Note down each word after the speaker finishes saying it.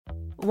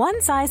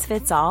One size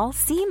fits all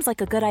seems like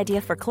a good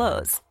idea for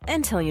clothes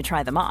until you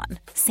try them on.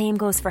 Same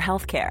goes for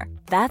healthcare.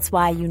 That's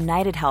why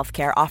United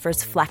Healthcare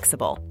offers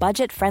flexible,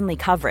 budget-friendly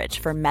coverage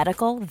for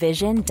medical,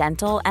 vision,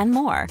 dental, and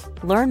more.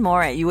 Learn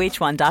more at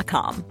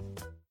uh1.com.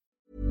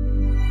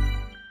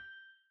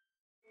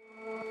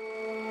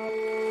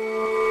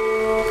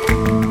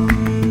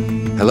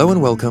 Hello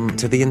and welcome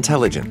to The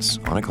Intelligence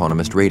on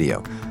Economist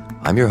Radio.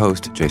 I'm your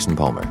host, Jason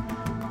Palmer.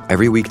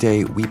 Every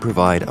weekday, we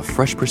provide a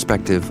fresh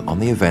perspective on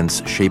the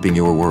events shaping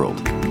your world.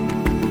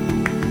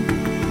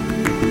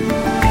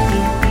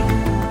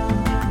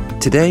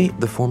 Today,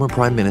 the former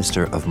Prime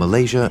Minister of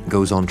Malaysia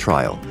goes on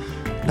trial.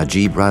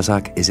 Najib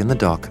Razak is in the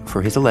dock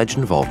for his alleged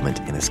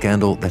involvement in a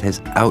scandal that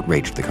has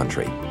outraged the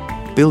country.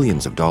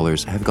 Billions of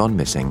dollars have gone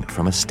missing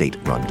from a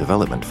state-run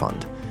development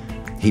fund.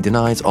 He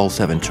denies all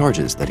 7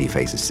 charges that he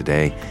faces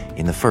today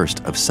in the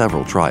first of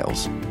several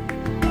trials.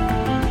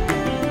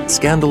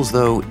 Scandals,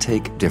 though,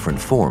 take different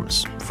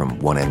forms, from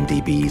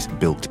 1MDB's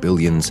bilked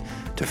billions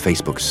to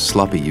Facebook's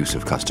sloppy use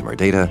of customer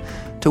data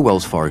to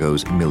Wells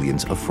Fargo's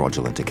millions of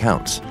fraudulent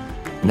accounts.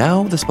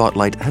 Now the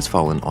spotlight has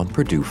fallen on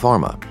Purdue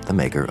Pharma, the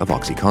maker of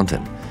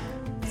OxyContin.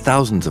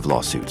 Thousands of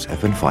lawsuits have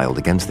been filed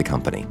against the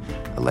company,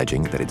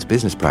 alleging that its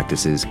business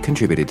practices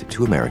contributed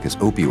to America's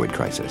opioid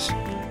crisis.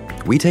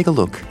 We take a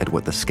look at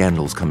what the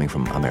scandals coming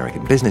from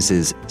American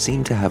businesses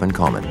seem to have in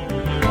common.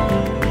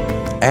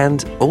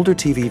 And older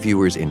TV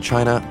viewers in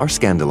China are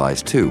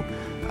scandalized too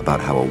about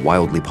how a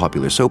wildly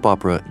popular soap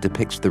opera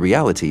depicts the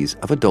realities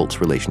of adults'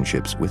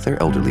 relationships with their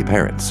elderly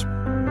parents.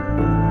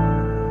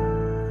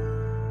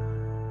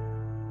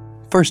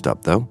 First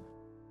up, though,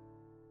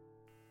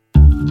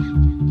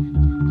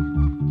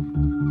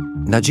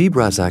 Najib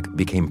Razak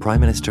became Prime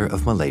Minister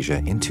of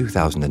Malaysia in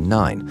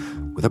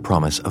 2009 with a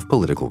promise of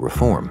political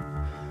reform.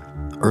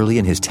 Early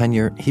in his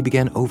tenure, he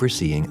began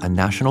overseeing a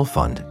national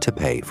fund to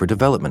pay for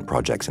development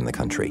projects in the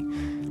country.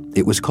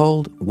 It was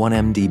called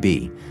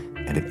 1MDB,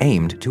 and it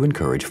aimed to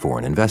encourage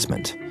foreign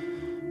investment.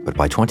 But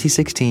by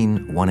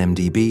 2016,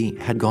 1MDB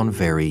had gone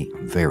very,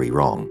 very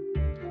wrong.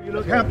 You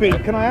look happy.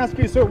 Can I ask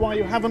you, sir, why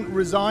you haven't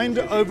resigned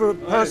over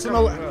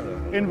personal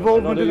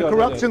involvement in the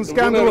corruption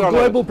scandal of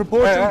global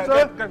proportions,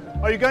 sir?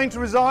 Are you going to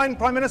resign,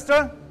 Prime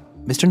Minister?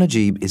 Mr.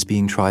 Najib is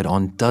being tried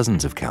on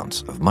dozens of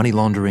counts of money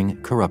laundering,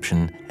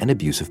 corruption, and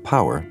abuse of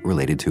power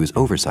related to his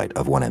oversight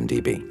of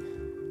 1MDB.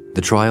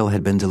 The trial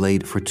had been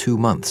delayed for 2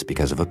 months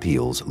because of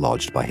appeals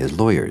lodged by his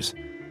lawyers.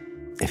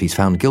 If he's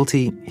found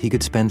guilty, he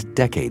could spend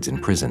decades in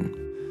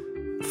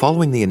prison.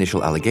 Following the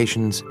initial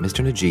allegations,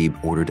 Mr. Najib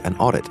ordered an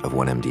audit of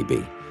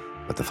 1MDB,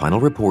 but the final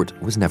report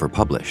was never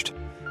published.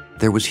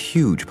 There was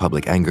huge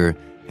public anger,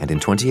 and in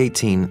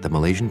 2018, the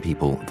Malaysian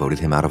people voted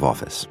him out of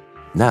office.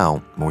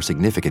 Now, more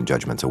significant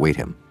judgments await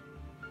him.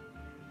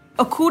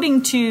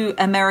 According to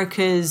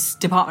America's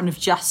Department of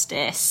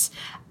Justice,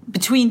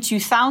 between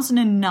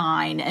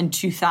 2009 and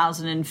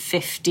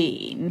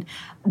 2015,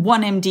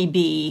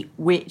 1MDB,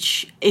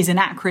 which is an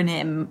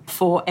acronym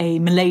for a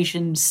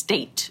Malaysian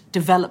state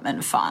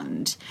development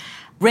fund,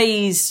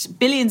 raised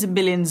billions and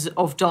billions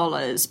of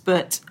dollars,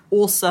 but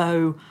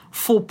also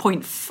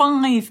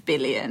 $4.5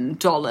 billion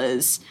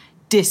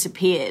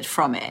disappeared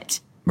from it.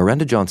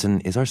 Miranda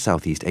Johnson is our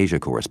Southeast Asia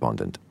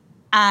correspondent.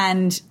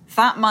 And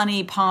that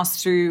money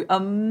passed through a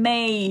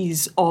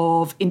maze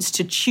of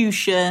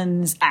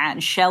institutions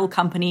and shell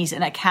companies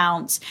and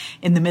accounts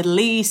in the Middle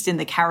East, in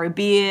the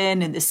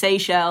Caribbean, in the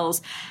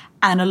Seychelles.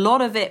 And a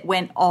lot of it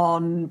went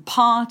on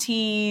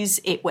parties,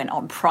 it went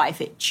on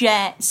private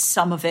jets,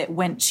 some of it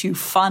went to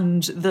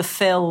fund the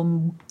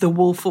film The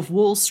Wolf of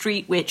Wall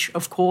Street, which,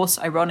 of course,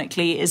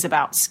 ironically, is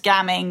about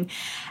scamming.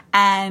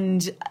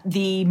 And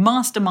the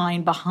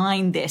mastermind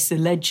behind this,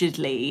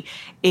 allegedly,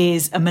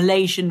 is a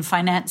Malaysian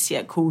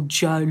financier called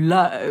Joe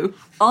Low.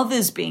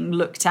 Others being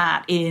looked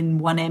at in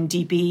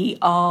 1MDB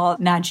are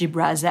Najib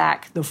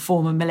Razak, the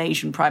former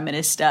Malaysian Prime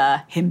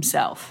Minister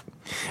himself.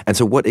 And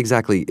so what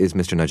exactly is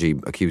Mr.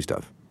 Najib accused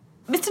of?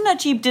 Mr.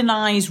 Najib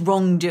denies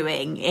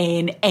wrongdoing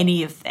in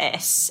any of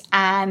this,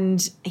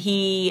 and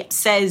he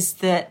says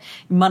that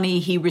money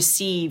he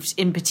received,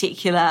 in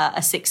particular a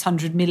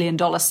 $600 million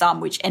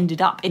sum, which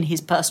ended up in his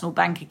personal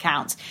bank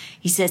account,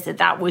 he says that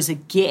that was a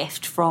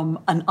gift from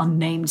an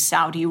unnamed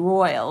Saudi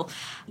royal.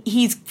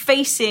 He's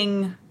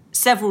facing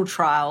several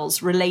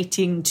trials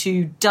relating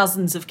to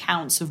dozens of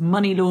counts of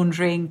money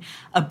laundering,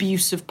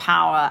 abuse of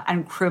power,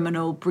 and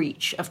criminal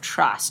breach of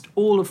trust,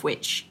 all of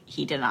which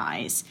he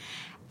denies.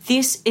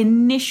 This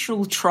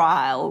initial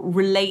trial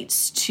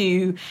relates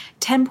to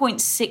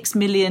 $10.6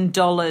 million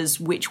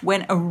which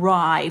went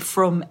awry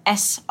from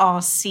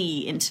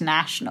SRC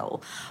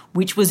International,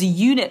 which was a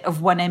unit of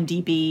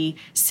 1MDB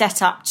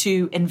set up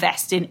to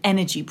invest in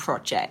energy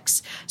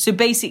projects. So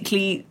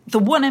basically, the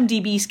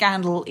 1MDB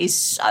scandal is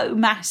so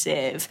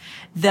massive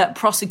that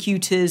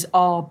prosecutors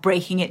are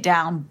breaking it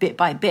down bit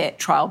by bit,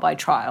 trial by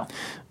trial.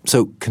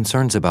 So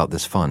concerns about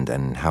this fund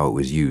and how it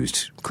was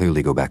used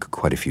clearly go back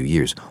quite a few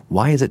years.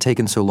 Why has it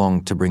taken so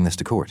long to bring this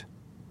to court?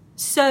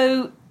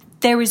 So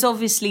There is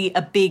obviously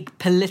a big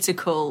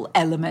political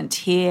element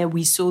here.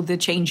 We saw the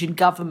change in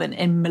government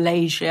in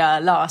Malaysia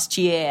last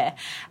year,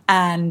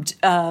 and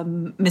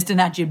Mr.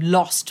 Najib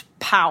lost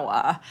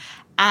power.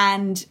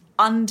 And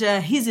under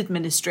his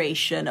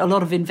administration, a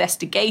lot of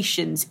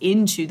investigations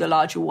into the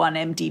larger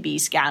 1MDB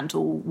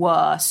scandal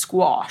were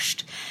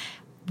squashed.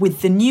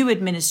 With the new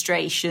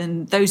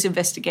administration, those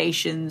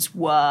investigations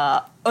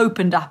were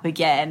opened up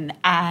again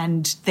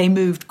and they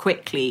moved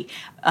quickly.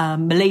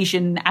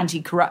 Malaysian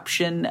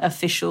anti-corruption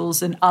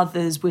officials and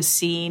others were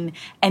seen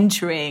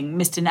entering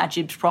Mr.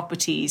 Najib's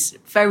properties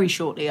very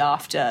shortly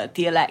after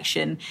the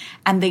election,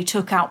 and they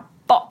took out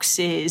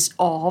boxes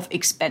of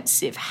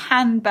expensive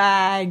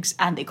handbags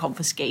and they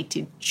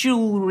confiscated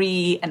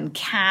jewelry and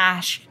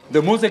cash.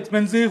 The most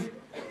expensive,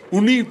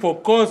 only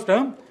for cost,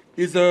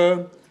 is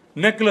a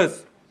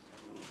necklace.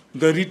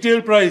 The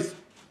retail price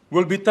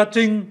will be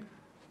touching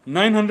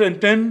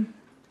 910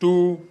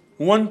 to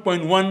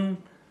 1.1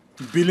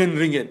 billion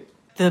ringgit.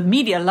 The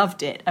media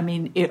loved it. I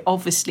mean, it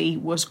obviously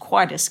was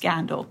quite a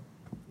scandal.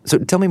 So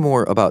tell me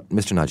more about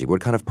Mr. Najib.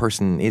 What kind of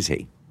person is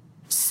he?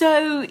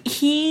 So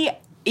he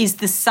is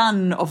the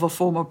son of a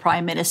former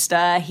prime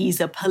minister.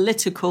 He's a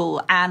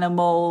political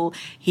animal.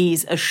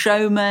 He's a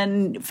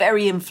showman,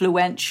 very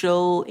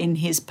influential in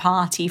his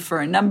party for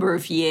a number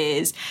of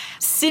years.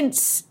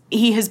 Since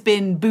he has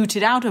been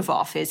booted out of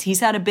office, he's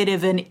had a bit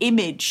of an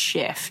image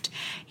shift.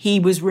 He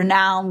was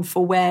renowned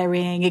for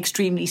wearing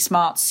extremely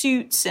smart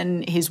suits,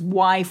 and his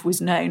wife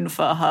was known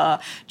for her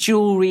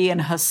jewelry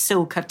and her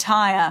silk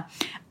attire.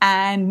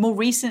 And more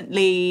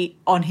recently,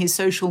 on his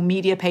social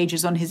media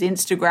pages, on his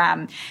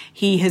Instagram,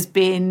 he has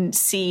been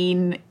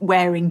seen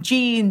wearing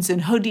jeans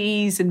and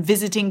hoodies and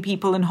visiting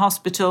people in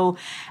hospital.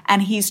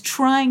 And he's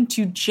trying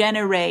to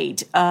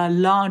generate a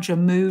larger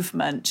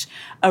movement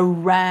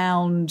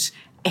around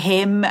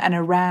him and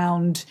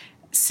around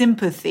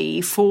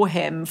sympathy for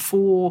him,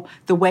 for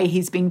the way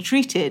he's being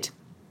treated.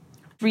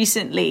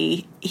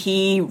 Recently,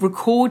 he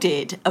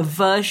recorded a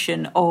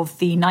version of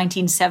the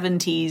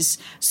 1970s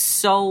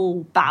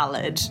soul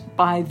ballad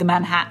by the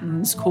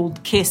Manhattans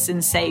called Kiss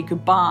and Say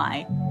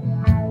Goodbye.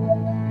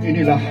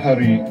 Inilah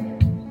hari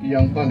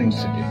yang paling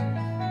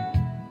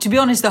sedih. To be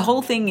honest, the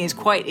whole thing is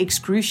quite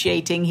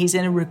excruciating. He's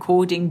in a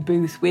recording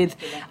booth with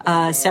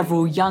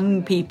several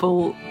young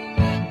people.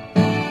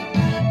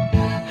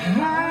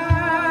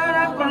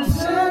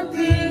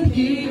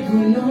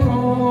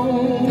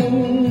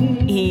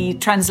 He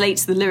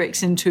translates the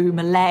lyrics into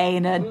Malay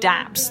and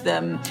adapts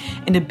them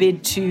in a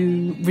bid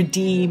to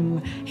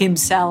redeem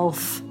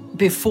himself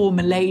before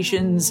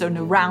Malaysians and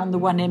around the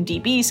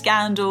 1MDB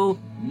scandal.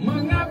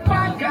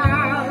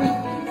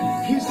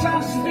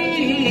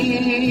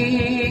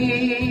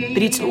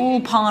 But it's all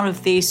part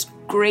of this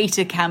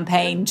greater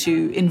campaign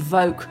to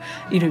invoke,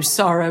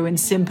 sorrow and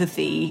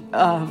sympathy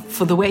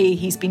for the way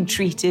he's been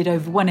treated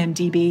over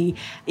 1MDB,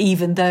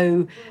 even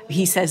though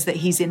he says that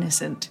he's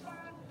innocent.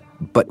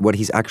 But what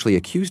he's actually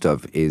accused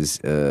of is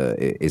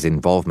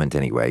involvement,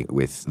 anyway,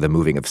 with the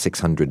moving of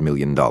 $600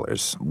 million.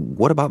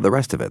 What about the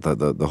rest of it?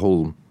 The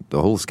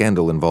whole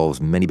scandal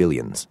involves many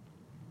billions.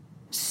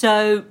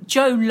 So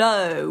Joe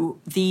Low,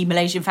 the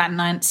Malaysian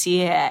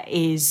financier,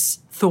 is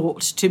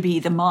thought to be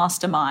the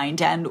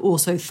mastermind and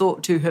also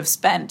thought to have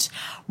spent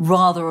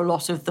rather a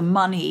lot of the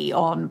money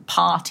on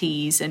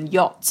parties and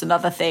yachts and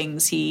other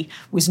things. He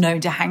was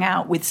known to hang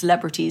out with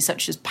celebrities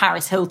such as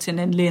Paris Hilton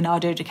and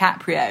Leonardo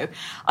DiCaprio.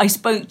 I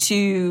spoke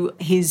to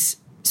his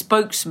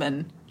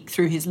spokesman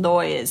through his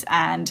lawyers,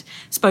 and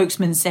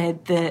spokesman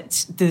said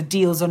that the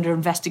deals under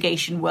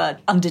investigation were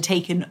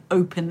undertaken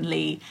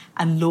openly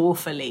and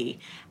lawfully.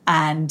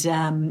 And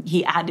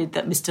he added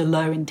that Mr.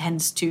 Low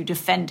intends to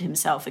defend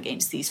himself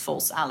against these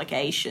false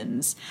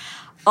allegations.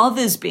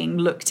 Others being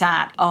looked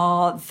at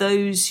are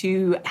those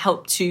who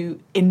helped to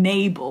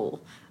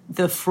enable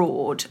the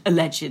fraud,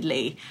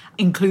 allegedly,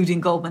 including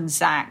Goldman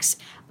Sachs.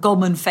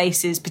 Goldman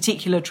faces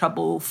particular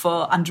trouble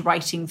for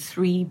underwriting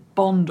 3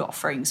 bond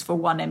offerings for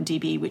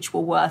 1MDB, which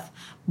were worth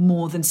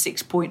more than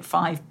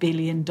 $6.5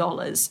 billion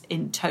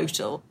in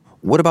total.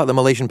 What about the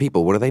Malaysian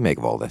people? What do they make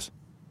of all this?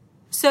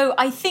 So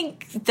I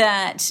think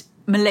that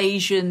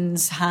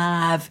Malaysians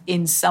have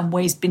in some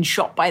ways been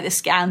shocked by the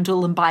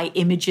scandal and by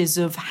images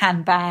of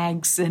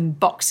handbags and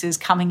boxes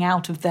coming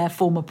out of their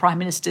former prime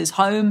minister's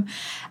home.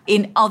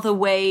 In other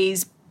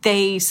ways,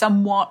 they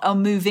somewhat are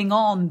moving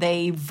on.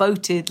 They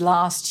voted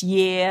last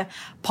year,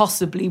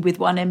 possibly with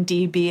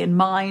 1MDB in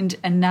mind,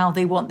 and now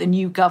they want the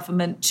new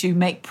government to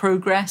make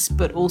progress,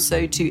 but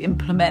also to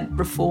implement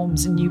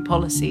reforms and new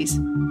policies.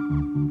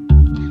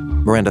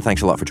 Miranda,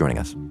 thanks a lot for joining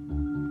us.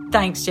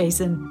 Thanks,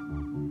 Jason.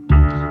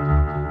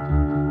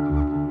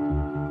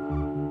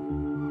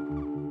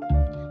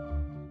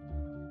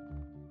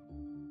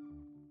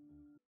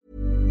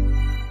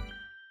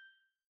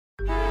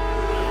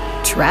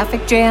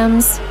 Traffic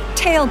jams,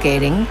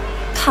 tailgating,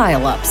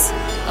 pile-ups.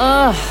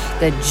 Ugh,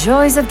 the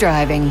joys of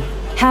driving.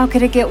 How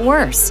could it get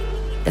worse?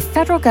 The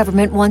federal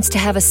government wants to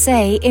have a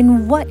say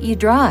in what you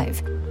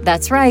drive.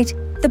 That's right.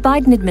 The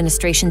Biden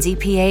administration's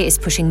EPA is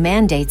pushing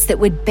mandates that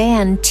would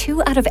ban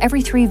 2 out of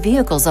every 3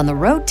 vehicles on the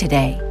road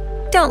today.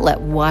 Don't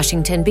let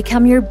Washington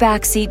become your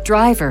backseat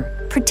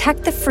driver.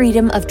 Protect the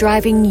freedom of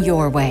driving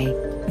your way.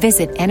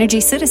 Visit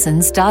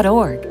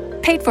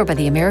EnergyCitizens.org. Paid for by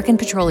the American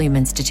Petroleum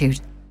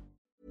Institute.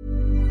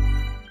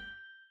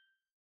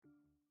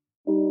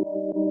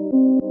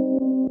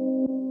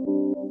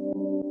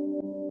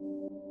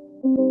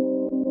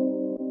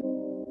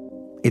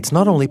 It's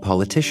not only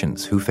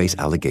politicians who face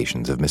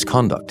allegations of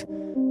misconduct.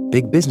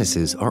 Big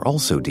businesses are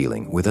also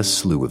dealing with a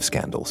slew of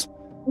scandals.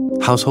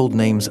 Household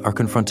names are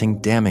confronting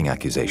damning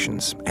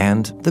accusations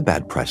and the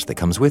bad press that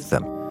comes with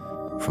them.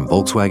 From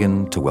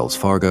Volkswagen to Wells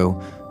Fargo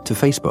to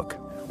Facebook.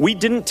 We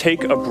didn't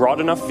take a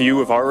broad enough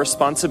view of our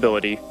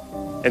responsibility,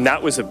 and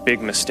that was a big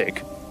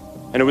mistake.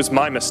 And it was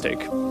my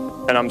mistake,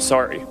 and I'm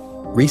sorry.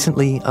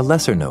 Recently, a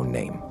lesser-known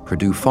name,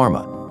 Purdue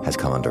Pharma, has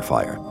come under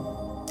fire.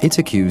 It's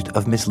accused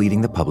of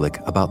misleading the public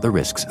about the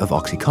risks of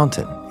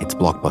OxyContin, its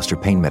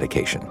blockbuster pain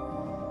medication.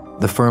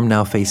 The firm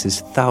now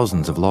faces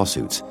thousands of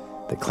lawsuits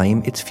that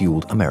claim it's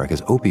fueled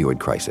America's opioid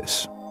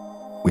crisis,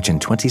 which in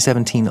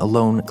 2017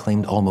 alone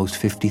claimed almost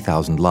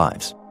 50,000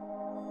 lives.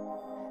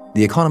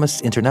 The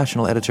Economist's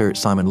international editor,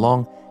 Simon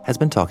Long, has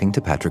been talking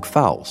to Patrick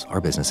Fowles, our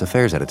business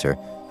affairs editor,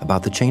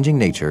 about the changing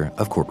nature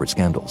of corporate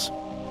scandals.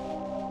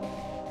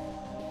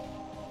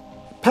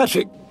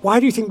 Patrick,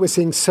 why do you think we're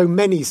seeing so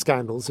many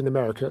scandals in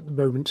America at the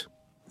moment?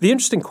 The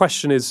interesting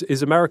question is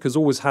America's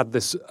always had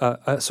this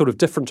sort of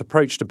different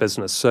approach to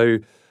business. So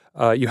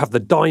you have the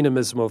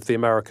dynamism of the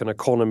American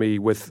economy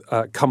with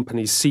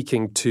companies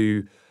seeking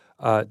to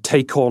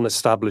take on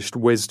established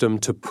wisdom,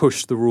 to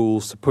push the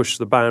rules, to push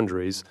the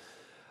boundaries,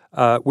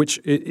 which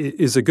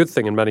is a good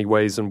thing in many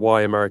ways and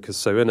why America's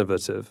so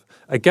innovative.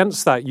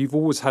 Against that, you've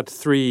always had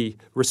 3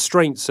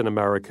 restraints in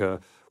America.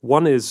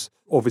 One is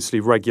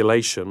obviously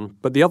regulation,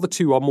 but the other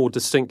 2 are more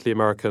distinctly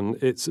American.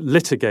 It's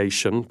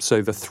litigation,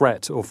 so the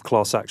threat of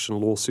class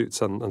action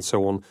lawsuits and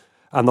so on.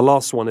 And the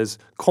last one is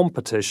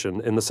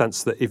competition, in the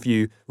sense that if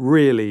you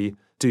really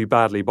do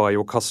badly by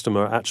your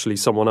customer, actually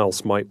someone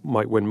else might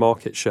win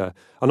market share.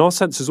 And our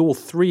sense is all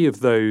 3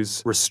 of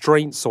those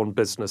restraints on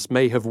business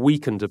may have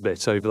weakened a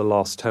bit over the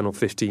last 10 or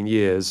 15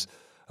 years,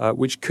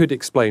 which could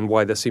explain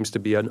why there seems to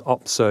be an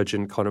upsurge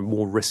in kind of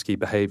more risky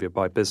behavior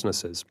by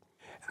businesses.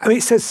 I mean,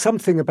 it says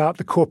something about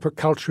the corporate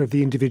culture of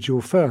the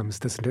individual firms,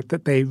 doesn't it?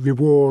 That they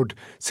reward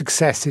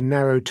success in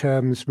narrow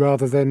terms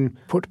rather than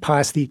put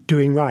piously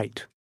doing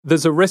right.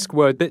 There's a risk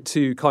we're a bit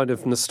too kind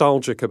of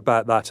nostalgic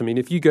about that. I mean,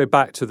 if you go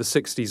back to the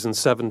 60s and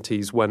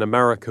 70s when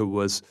America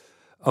was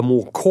a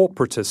more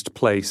corporatist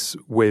place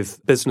with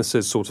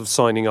businesses sort of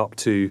signing up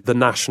to the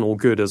national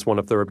good as one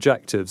of their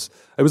objectives,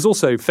 it was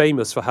also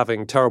famous for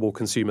having terrible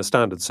consumer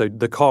standards. So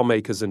the car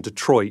makers in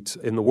Detroit,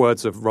 in the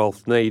words of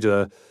Ralph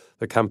Nader,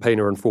 the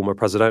campaigner and former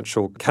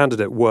presidential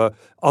candidate, were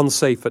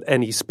unsafe at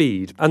any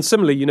speed. And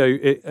similarly,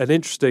 an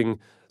interesting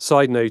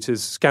side note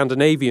is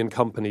Scandinavian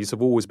companies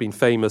have always been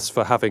famous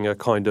for having a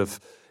kind of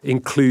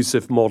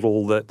inclusive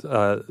model that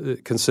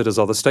considers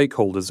other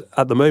stakeholders.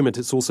 At the moment,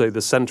 it's also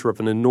the center of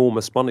an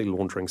enormous money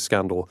laundering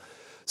scandal.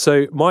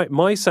 So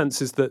my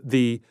sense is that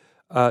the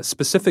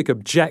specific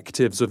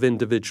objectives of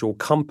individual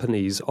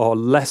companies are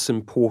less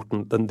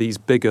important than these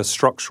bigger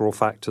structural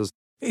factors.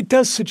 It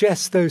does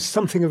suggest, though,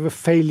 something of a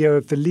failure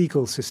of the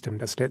legal system,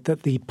 doesn't it?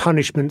 That the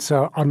punishments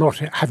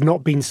have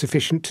not been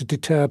sufficient to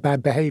deter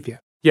bad behaviour.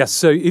 Yes,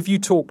 so if you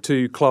talk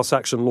to class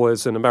action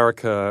lawyers in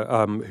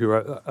America, who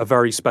are a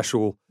very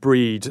special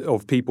breed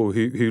of people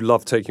who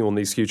love taking on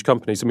these huge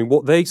companies, I mean,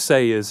 what they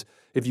say is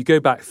if you go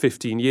back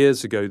 15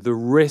 years ago, the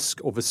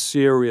risk of a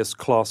serious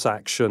class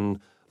action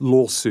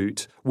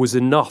lawsuit was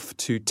enough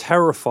to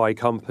terrify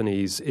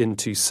companies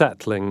into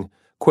settling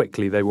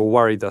quickly. They were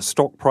worried their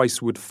stock price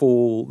would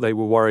fall. They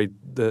were worried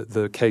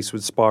the case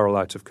would spiral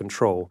out of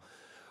control.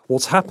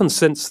 What's happened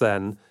since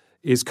then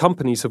is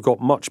companies have got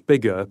much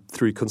bigger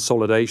through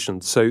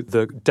consolidation. So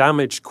the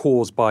damage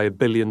caused by $1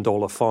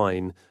 billion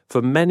fine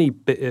for many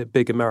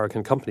big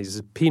American companies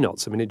is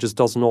peanuts. I mean, it just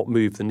does not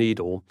move the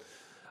needle.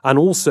 And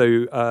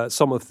also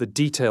some of the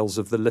details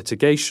of the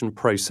litigation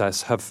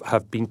process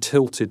have been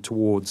tilted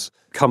towards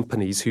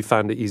companies who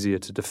found it easier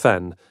to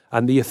defend.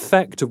 And the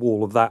effect of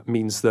all of that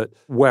means that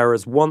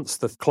whereas once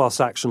the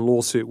class action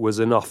lawsuit was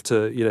enough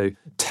to,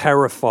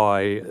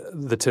 terrify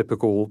the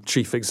typical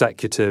chief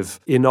executive,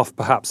 enough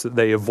perhaps that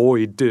they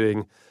avoid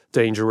doing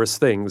dangerous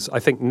things, I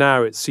think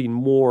now it's seen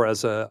more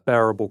as a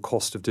bearable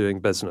cost of doing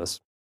business.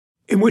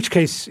 In which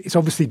case, it's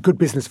obviously good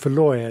business for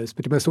lawyers,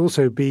 but it must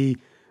also be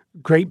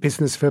great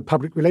business for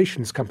public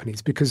relations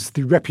companies, because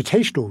the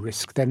reputational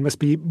risk then must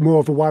be more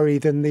of a worry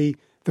than the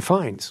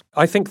fines.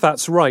 I think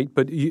that's right.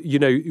 But,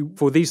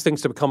 for these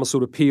things to become a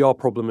sort of PR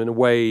problem in a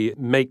way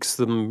makes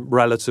them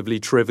relatively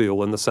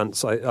trivial in the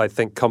sense I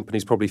think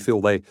companies probably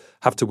feel they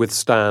have to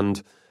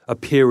withstand a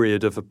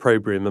period of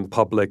opprobrium in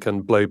public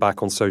and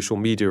blowback on social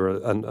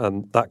media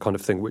and that kind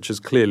of thing, which is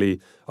clearly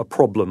a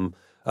problem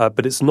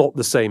But it's not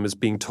the same as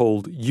being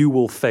told you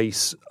will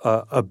face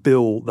a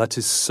bill that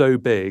is so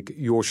big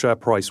your share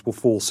price will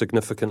fall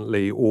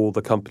significantly or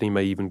the company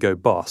may even go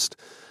bust.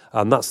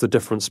 And that's the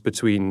difference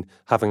between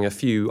having a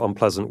few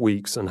unpleasant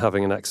weeks and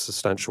having an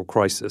existential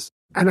crisis.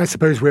 And I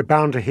suppose we're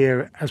bound to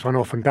hear, as one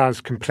often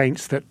does,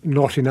 complaints that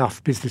not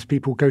enough business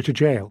people go to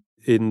jail.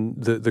 In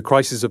the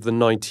crisis of the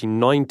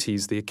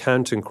 1990s, the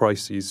accounting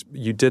crises,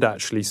 you did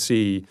actually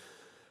see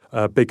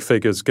big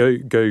figures go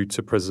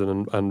to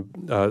prison,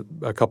 and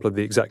a couple of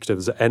the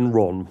executives at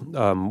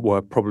Enron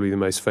were probably the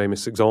most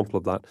famous example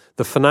of that.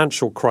 The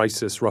financial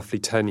crisis, roughly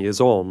 10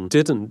 years on,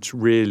 didn't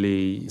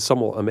really,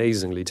 somewhat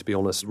amazingly, to be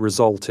honest,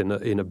 result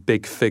in a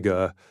big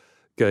figure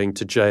going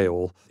to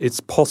jail. It's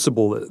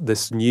possible that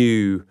this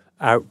new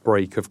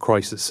outbreak of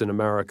crisis in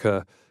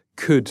America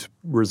could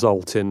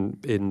result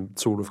in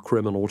sort of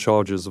criminal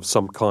charges of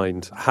some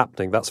kind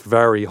happening. That's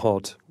very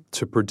hard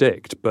to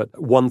predict. But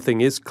one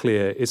thing is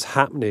clear, it's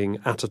happening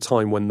at a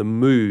time when the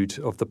mood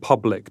of the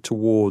public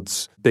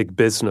towards big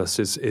business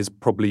is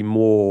probably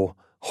more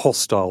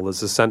hostile.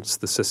 There's a sense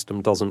the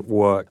system doesn't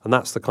work. And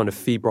that's the kind of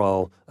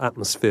febrile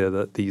atmosphere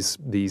that these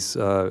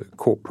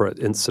corporate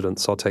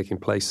incidents are taking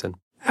place in.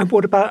 And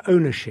what about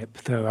ownership,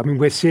 though? I mean,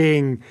 we're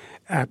seeing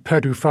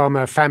Purdue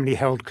Pharma,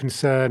 family-held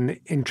concern,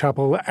 in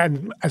trouble,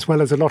 and as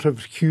well as a lot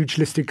of huge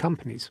listed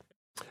companies.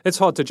 It's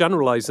hard to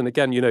generalize. And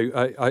again,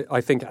 I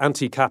think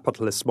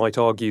anti-capitalists might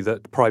argue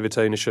that private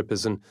ownership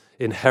is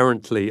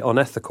inherently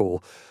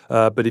unethical.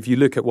 But if you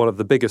look at one of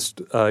the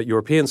biggest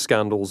European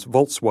scandals,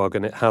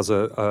 Volkswagen, it has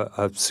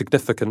a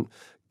significant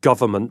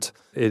government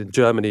in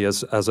Germany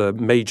as a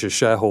major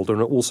shareholder,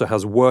 and it also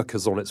has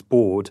workers on its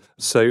board.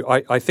 So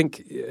I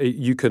think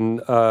you can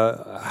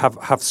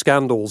have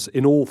scandals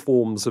in all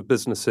forms of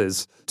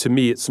businesses. To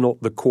me, it's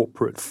not the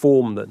corporate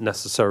form that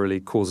necessarily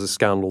causes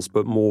scandals,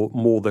 but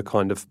more the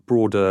kind of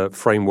broader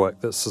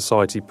framework that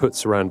society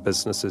puts around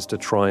businesses to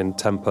try and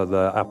temper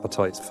their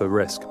appetites for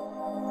risk.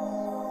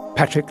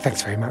 Patrick,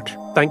 thanks very much.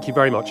 Thank you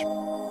very much.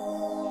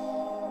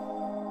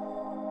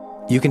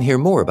 You can hear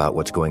more about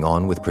what's going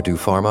on with Purdue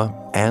Pharma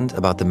and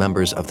about the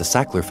members of the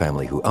Sackler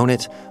family who own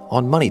it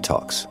on Money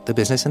Talks, the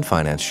business and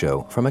finance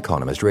show from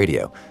Economist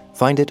Radio.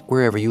 Find it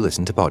wherever you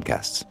listen to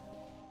podcasts.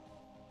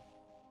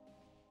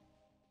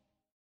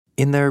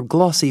 In their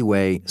glossy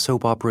way,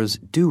 soap operas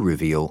do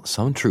reveal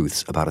some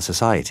truths about a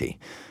society,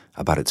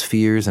 about its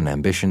fears and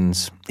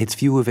ambitions, its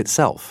view of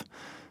itself.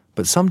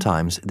 But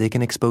sometimes they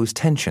can expose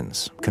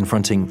tensions,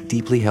 confronting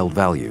deeply held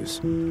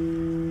values.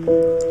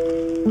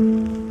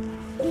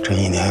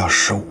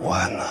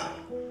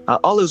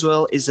 All Is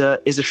Well is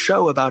a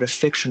show about a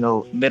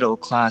fictional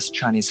middle-class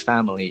Chinese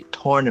family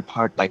torn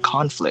apart by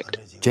conflict.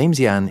 James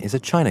Yan is a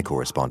China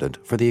correspondent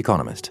for The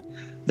Economist.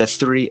 The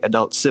three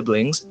adult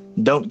siblings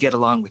don't get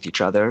along with each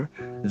other.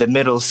 The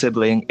middle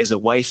sibling is a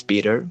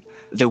wife-beater.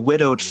 The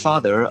widowed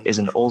father is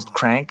an old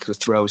crank who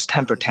throws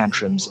temper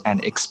tantrums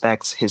and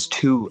expects his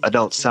two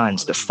adult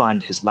sons to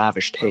fund his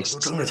lavish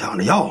tastes.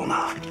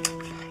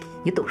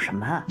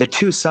 The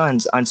two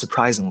sons,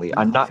 unsurprisingly,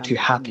 are not too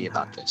happy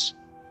about this.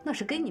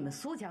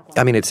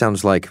 I mean, it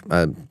sounds like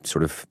a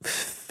sort of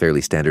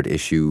fairly standard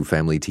issue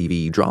family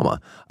TV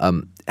drama.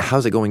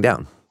 How's it going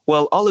down?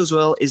 Well, All Is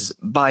Well is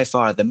by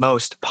far the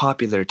most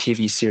popular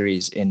TV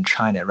series in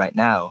China right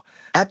now.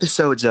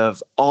 Episodes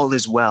of All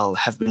Is Well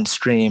have been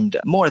streamed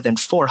more than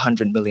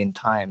 400 million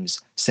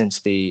times since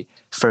the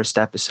first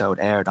episode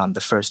aired on the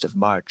 1st of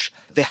March.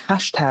 The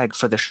hashtag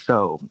for the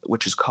show,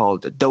 which is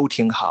called Dou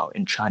Tinghao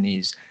in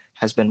Chinese,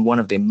 has been one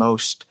of the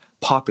most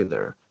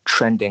popular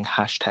trending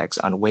hashtags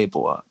on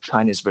Weibo,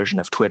 China's version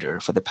of Twitter,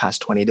 for the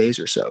past 20 days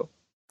or so.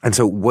 And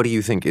so what do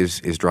you think is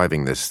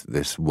driving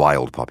this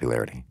wild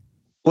popularity?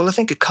 Well, I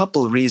think a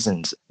couple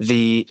reasons.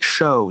 The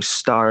show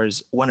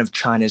stars one of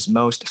China's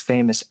most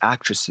famous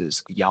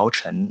actresses, Yao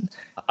Chen.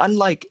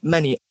 Unlike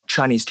many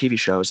Chinese TV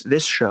shows,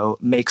 this show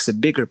makes a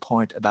bigger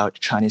point about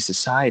Chinese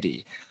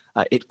society.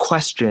 It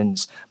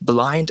questions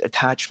blind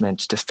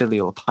attachment to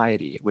filial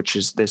piety, which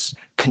is this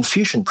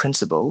Confucian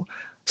principle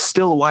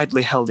still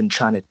widely held in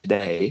China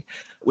today,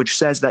 which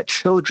says that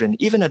children,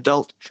 even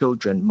adult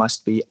children,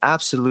 must be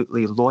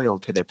absolutely loyal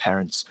to their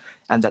parents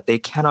and that they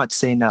cannot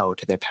say no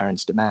to their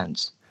parents'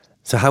 demands.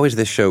 So how is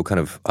this show kind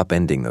of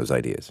upending those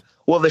ideas?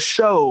 Well, the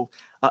show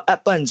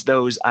upends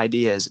those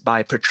ideas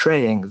by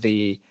portraying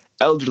the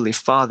elderly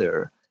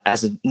father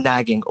as a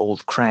nagging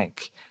old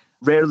crank.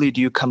 Rarely do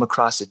you come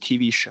across a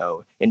TV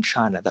show in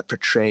China that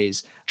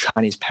portrays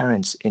Chinese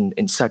parents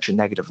in such a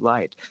negative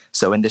light.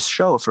 So in this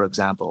show, for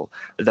example,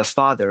 the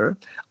father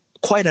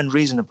quite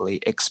unreasonably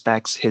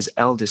expects his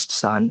eldest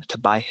son to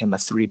buy him a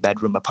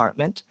 3-bedroom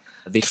apartment.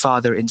 The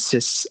father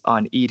insists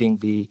on eating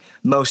the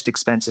most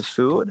expensive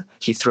food.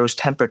 He throws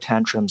temper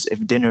tantrums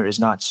if dinner is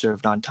not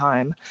served on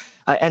time.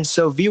 And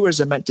so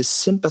viewers are meant to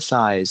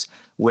sympathize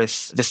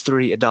with the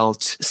three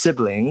adult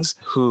siblings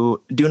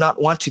who do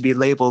not want to be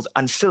labeled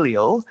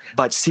unfilial,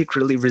 but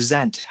secretly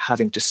resent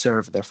having to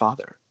serve their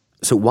father.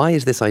 So why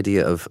is this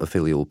idea of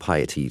filial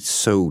piety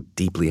so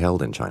deeply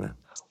held in China?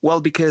 Well,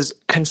 because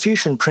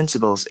Confucian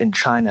principles in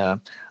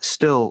China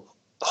still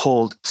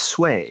hold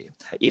sway.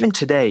 Even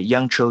today,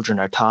 young children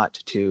are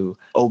taught to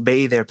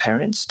obey their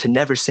parents, to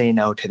never say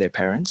no to their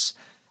parents,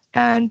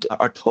 and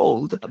are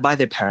told by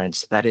their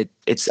parents that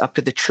it's up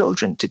to the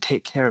children to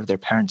take care of their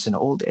parents in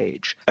old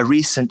age. A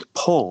recent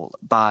poll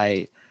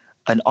by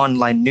an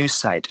online news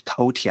site,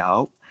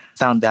 Toutiao,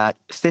 found that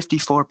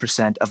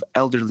 54% of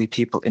elderly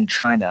people in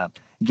China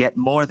get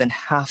more than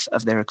half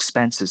of their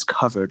expenses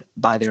covered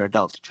by their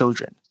adult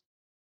children.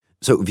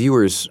 So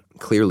viewers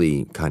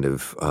clearly kind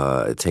of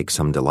take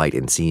some delight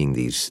in seeing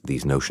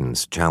these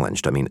notions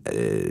challenged. I mean,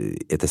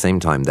 at the same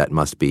time, that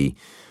must be,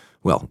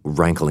 well,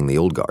 rankling the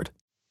old guard.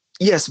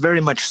 Yes,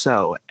 very much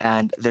so.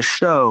 And the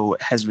show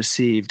has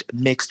received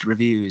mixed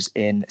reviews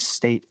in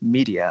state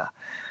media.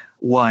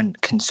 One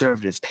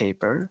conservative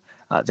paper,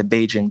 the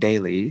Beijing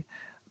Daily,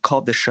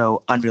 called the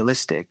show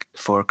unrealistic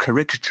for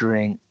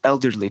caricaturing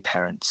elderly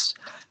parents.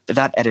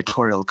 That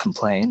editorial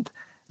complained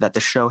that the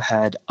show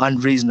had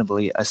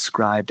unreasonably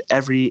ascribed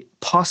every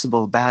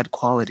possible bad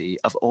quality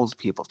of old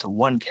people to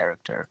one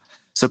character.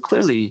 So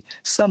clearly,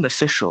 some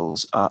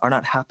officials are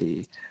not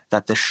happy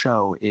that the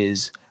show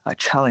is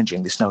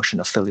challenging this notion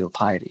of filial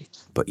piety.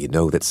 But you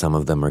know that some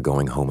of them are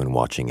going home and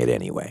watching it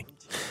anyway.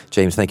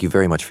 James, thank you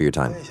very much for your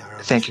time.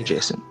 Thank you,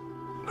 Jason.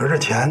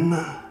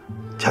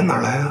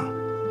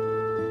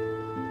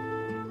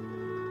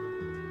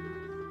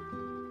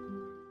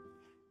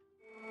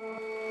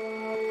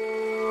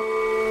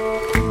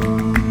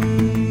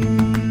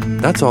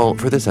 That's all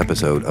for this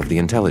episode of The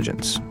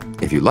Intelligence.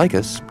 If you like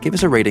us, give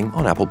us a rating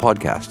on Apple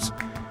Podcasts.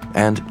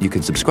 And you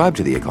can subscribe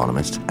to The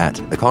Economist at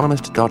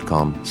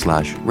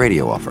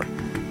economist.com/radio offer.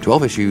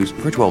 12 issues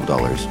for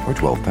 $12 or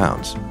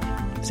 £12.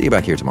 See you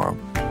back here tomorrow.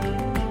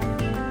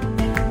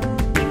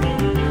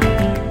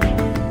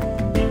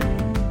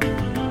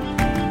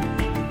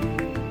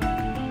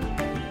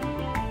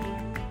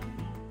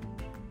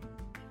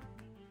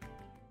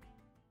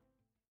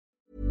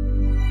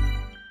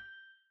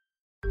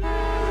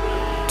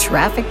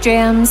 Traffic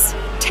jams,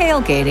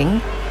 tailgating,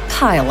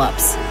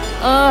 pile-ups.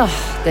 Ugh,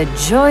 the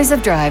joys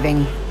of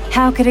driving.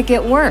 How could it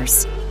get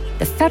worse?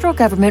 The federal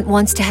government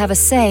wants to have a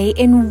say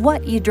in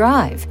what you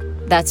drive.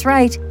 That's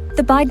right.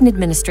 The Biden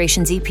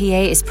administration's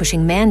EPA is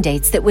pushing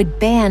mandates that would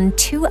ban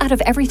 2 out of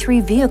every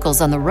 3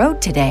 vehicles on the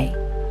road today.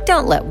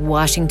 Don't let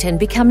Washington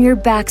become your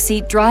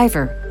backseat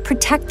driver.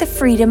 Protect the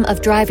freedom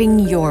of driving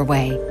your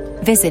way.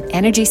 Visit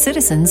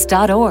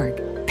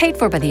EnergyCitizens.org. Paid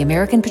for by the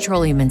American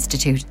Petroleum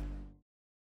Institute.